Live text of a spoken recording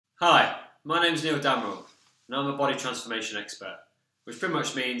Hi, my name is Damerell and I'm a body transformation expert, which pretty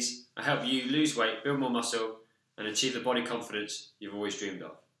much means I help you lose weight, build more muscle and achieve the body confidence you've always dreamed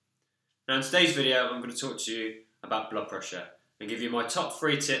of. Now in today's video I'm going to talk to you about blood pressure and give you my top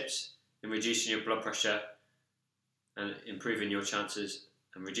 3 tips in reducing your blood pressure and improving your chances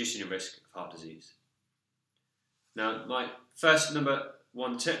and reducing your risk of heart disease. Now my first number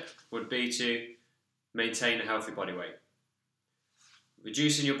 1 tip would be to maintain a healthy body weight.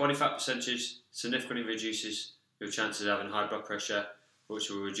 Reducing your body fat percentage significantly reduces your chances of having high blood pressure, which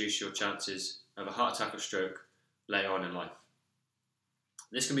will reduce your chances of a heart attack or stroke later on in life.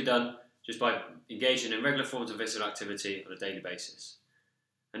 This can be done just by engaging in regular forms of physical activity on a daily basis.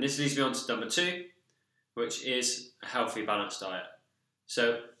 And this leads me on to number 2, which is a healthy balanced diet.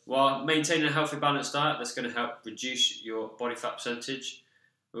 So while maintaining a healthy balanced diet that's going to help reduce your body fat percentage,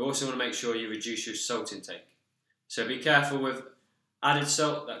 we also want to make sure you reduce your salt intake. So be careful with added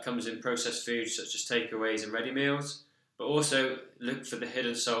salt that comes in processed foods such as takeaways and ready meals, but also look for the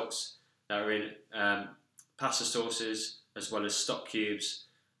hidden salts that are in pasta sauces as well as stock cubes,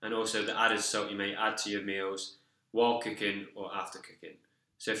 and also the added salt you may add to your meals while cooking or after cooking.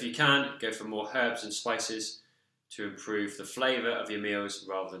 So if you can, go for more herbs and spices to improve the flavour of your meals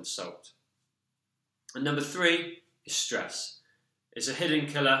rather than salt. And number 3 is stress. It's a hidden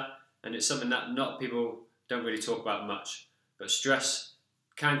killer and it's something that not people don't really talk about much. But stress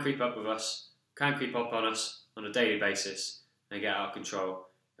can creep up on us on a daily basis and get out of control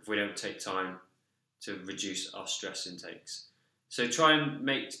if we don't take time to reduce our stress intakes. So try and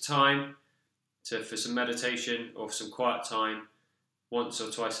make time for some meditation or some quiet time once or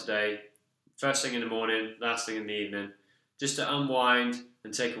twice a day, first thing in the morning, last thing in the evening, just to unwind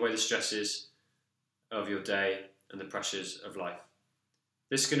and take away the stresses of your day and the pressures of life.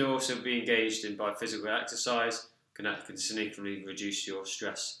 This can also be engaged in by physical exercise. Can significantly reduce your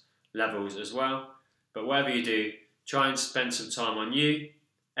stress levels as well. But whatever you do, try and spend some time on you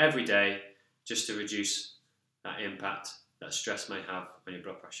every day just to reduce that impact that stress may have on your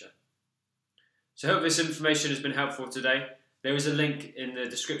blood pressure. So I hope this information has been helpful today. There is a link in the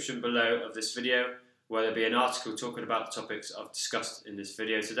description below of this video where there'll be an article talking about the topics I've discussed in this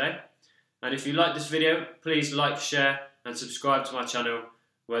video today. And if you like this video, please like, share and subscribe to my channel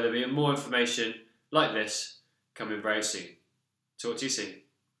where there'll be more information like this coming very soon. Talk to you soon.